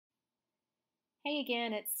Hey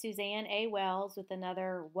again, it's Suzanne A. Wells with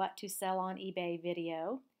another What to Sell on eBay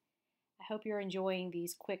video. I hope you're enjoying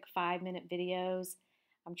these quick 5-minute videos.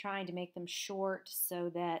 I'm trying to make them short so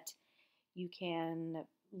that you can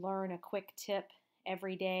learn a quick tip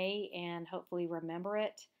every day and hopefully remember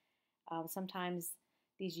it. Sometimes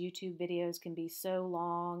these YouTube videos can be so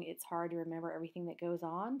long, it's hard to remember everything that goes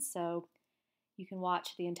on. So you can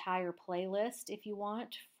watch the entire playlist if you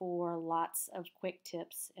want for lots of quick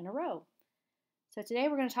tips in a row. So today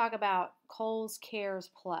we're going to talk about Kohl's Cares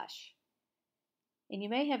Plush. And you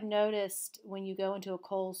may have noticed when you go into a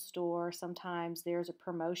Kohl's store, sometimes there's a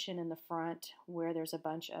promotion in the front where there's a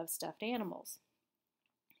bunch of stuffed animals.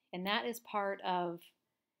 And that is part of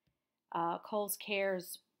Kohl's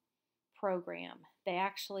Cares program. They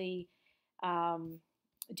actually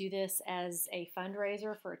do this as a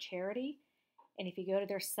fundraiser for a charity. And if you go to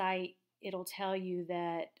their site, it'll tell you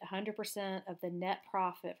that 100% of the net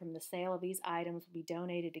profit from the sale of these items will be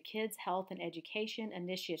donated to kids' health and education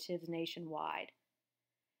initiatives nationwide.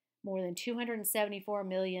 More than $274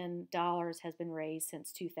 million has been raised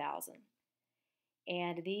since 2000.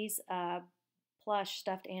 And these plush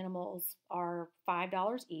stuffed animals are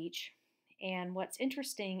 $5 each. And what's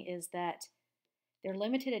interesting is that they're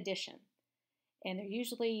limited edition. And they're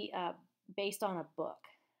usually based on a book,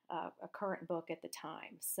 a current book at the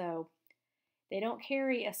time. So they don't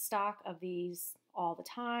carry a stock of these all the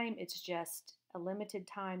time. It's just a limited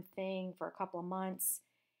time thing for a couple of months.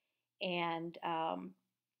 And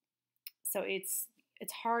so it's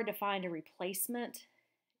hard to find a replacement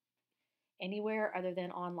anywhere other than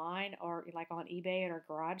online or like on eBay or a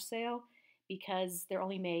garage sale because they're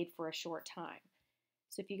only made for a short time.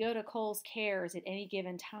 So if you go to Kohl's Cares at any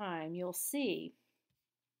given time, you'll see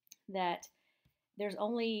that there's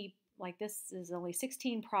only, like this is only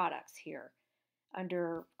 16 products here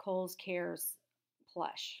under Kohl's Cares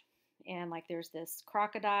Plush. And like there's this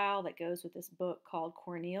crocodile that goes with this book called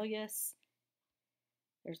Cornelius.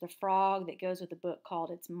 There's the frog that goes with the book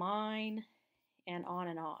called It's Mine, and on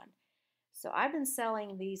and on. So I've been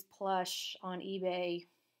selling these plush on eBay,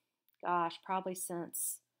 gosh, probably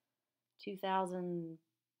since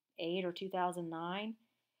 2008 or 2009.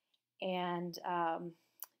 And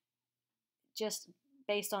just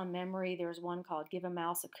based on memory, there's one called Give a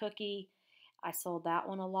Mouse a Cookie. I sold that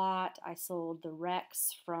one a lot. I sold the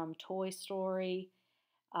Rex from Toy Story.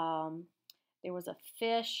 There was a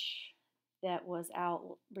fish that was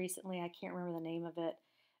out recently. I can't remember the name of it,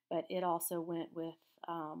 but it also went with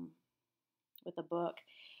a book.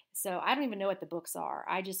 So I don't even know what the books are.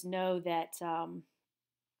 I just know that to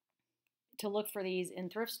look for these in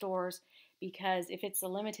thrift stores because if it's a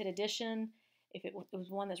limited edition, if it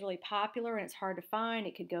was one that's really popular and it's hard to find,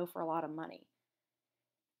 it could go for a lot of money.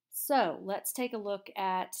 So let's take a look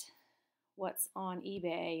at what's on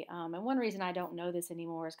eBay. And one reason I don't know this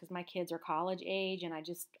anymore is because my kids are college age and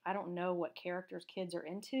I don't know what characters kids are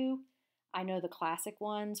into. I know the classic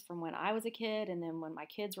ones from when I was a kid and then when my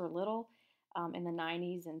kids were little in the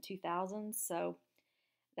 90s and 2000s. So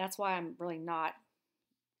that's why I'm really not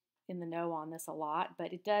in the know on this a lot,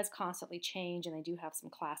 but it does constantly change and they do have some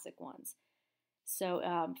classic ones.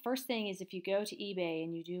 So first thing is if you go to eBay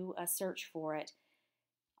and you do a search for it,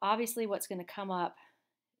 obviously what's going to come up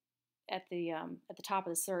at the top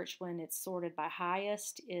of the search when it's sorted by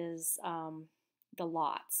highest is the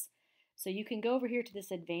lots. So you can go over here to this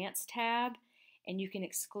advanced tab and you can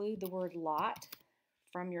exclude the word lot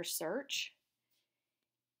from your search.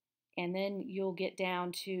 And then you'll get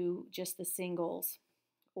down to just the singles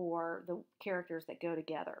or the characters that go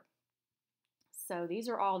together. So these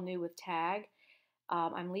are all new with tag.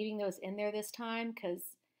 I'm leaving those in there this time because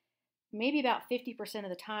maybe about 50% of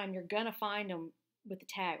the time you're going to find them with the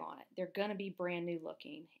tag on it. They're going to be brand new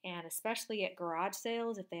looking. And especially at garage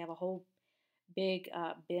sales, if they have a whole big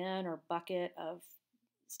bin or bucket of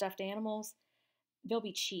stuffed animals, they'll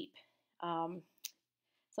be cheap.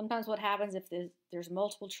 Sometimes what happens if there's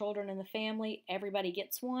multiple children in the family, everybody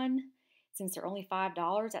gets one. Since they're only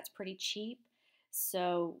 $5, that's pretty cheap.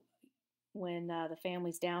 So when the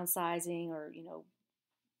family's downsizing or,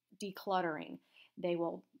 decluttering, they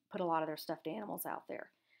will put a lot of their stuffed animals out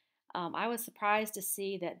there. I was surprised to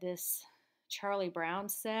see that this Charlie Brown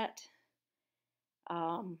set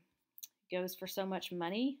goes for so much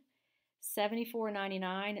money.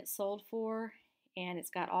 $74.99 it sold for, and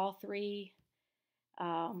it's got all three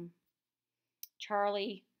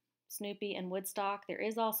Charlie, Snoopy, and Woodstock. There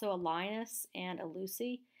is also a Linus and a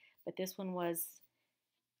Lucy, but this one was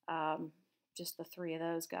just the three of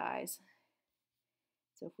those guys.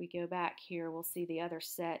 So if we go back here, we'll see the other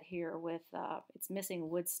set here with, it's missing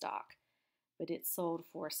Woodstock, but it's sold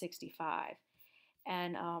for $65.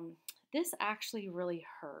 And this actually really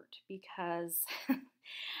hurt because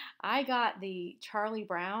I got the Charlie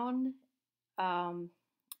Brown um,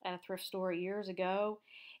 at a thrift store years ago.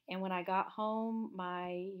 And when I got home,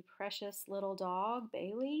 my precious little dog,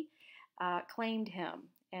 Bailey, claimed him.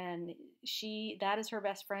 And that is her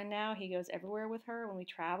best friend now. He goes everywhere with her. When we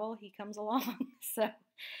travel, he comes along. So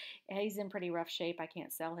he's in pretty rough shape. I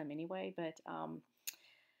can't sell him anyway. But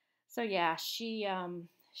so yeah, she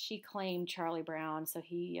claimed Charlie Brown, so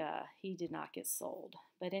he did not get sold.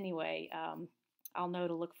 But anyway, I'll know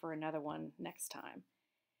to look for another one next time.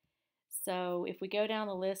 So if we go down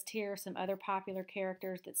the list here, some other popular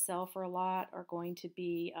characters that sell for a lot are going to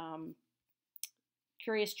be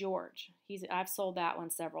Curious George. I've sold that one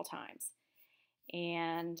several times.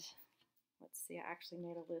 And let's see, I actually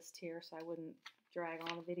made a list here so I wouldn't drag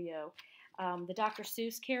on the video. The Dr.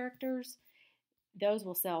 Seuss characters, those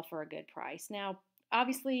will sell for a good price. Now,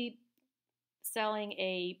 obviously, selling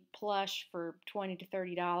a plush for $20 to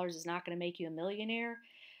 $30 is not going to make you a millionaire,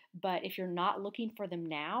 but if you're not looking for them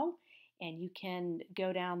now, and you can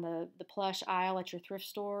go down the plush aisle at your thrift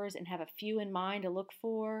stores and have a few in mind to look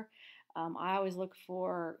for. I always look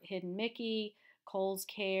for Hidden Mickey, Kohl's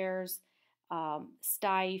Cares,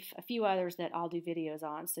 Stife, a few others that I'll do videos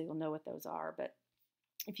on, so you'll know what those are. But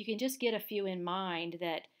if you can just get a few in mind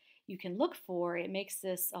that you can look for, it makes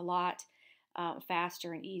this a lot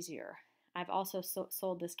faster and easier. I've also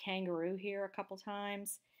sold this kangaroo here a couple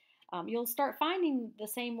times. You'll start finding the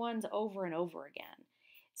same ones over and over again.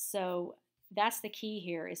 So that's the key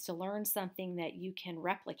here, is to learn something that you can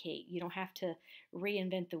replicate. You don't have to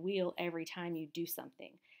reinvent the wheel every time you do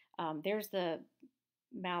something. There's the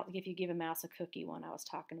if you give a mouse a cookie one I was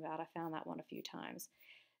talking about. I found that one a few times.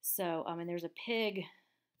 So, and there's a pig.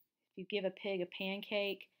 If you give a pig a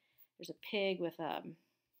pancake, there's a pig with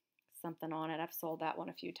something on it. I've sold that one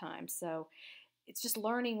a few times. So it's just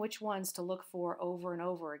learning which ones to look for over and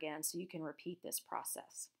over again so you can repeat this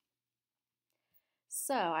process.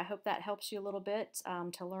 So I hope that helps you a little bit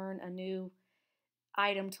to learn a new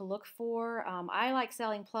item to look for. I like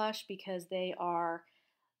selling plush because they are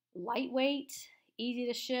lightweight, easy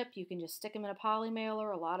to ship. You can just stick them in a poly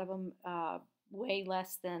mailer. A lot of them weigh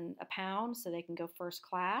less than a pound, so they can go first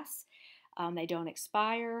class. They don't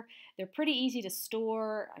expire. They're pretty easy to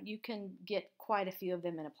store. You can get quite a few of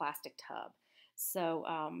them in a plastic tub. So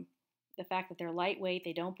the fact that they're lightweight,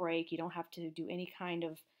 they don't break, you don't have to do any kind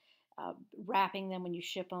of wrapping them when you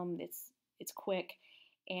ship them. It's quick.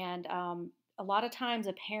 And a lot of times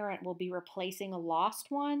a parent will be replacing a lost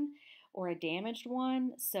one or a damaged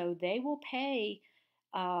one, so they will pay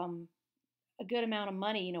a good amount of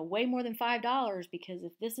money, way more than $5, because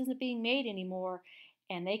if this isn't being made anymore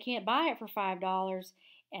and they can't buy it for $5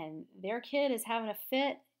 and their kid is having a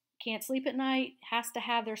fit, can't sleep at night, has to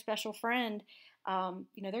have their special friend,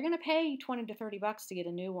 they're going to pay $20 to $30 to get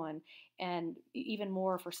a new one, and even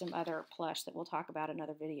more for some other plush that we'll talk about in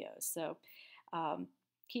other videos. So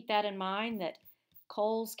keep that in mind, that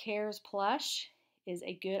Kohl's Cares plush is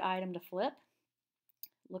a good item to flip.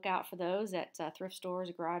 Look out for those at thrift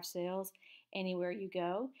stores, garage sales, anywhere you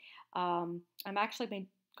go. I'm actually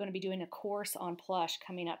going to be doing a course on plush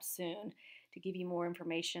coming up soon to give you more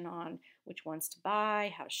information on which ones to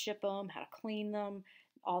buy, how to ship them, how to clean them,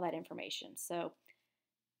 all that information. So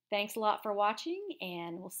thanks a lot for watching,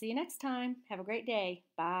 and we'll see you next time. Have a great day.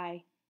 Bye.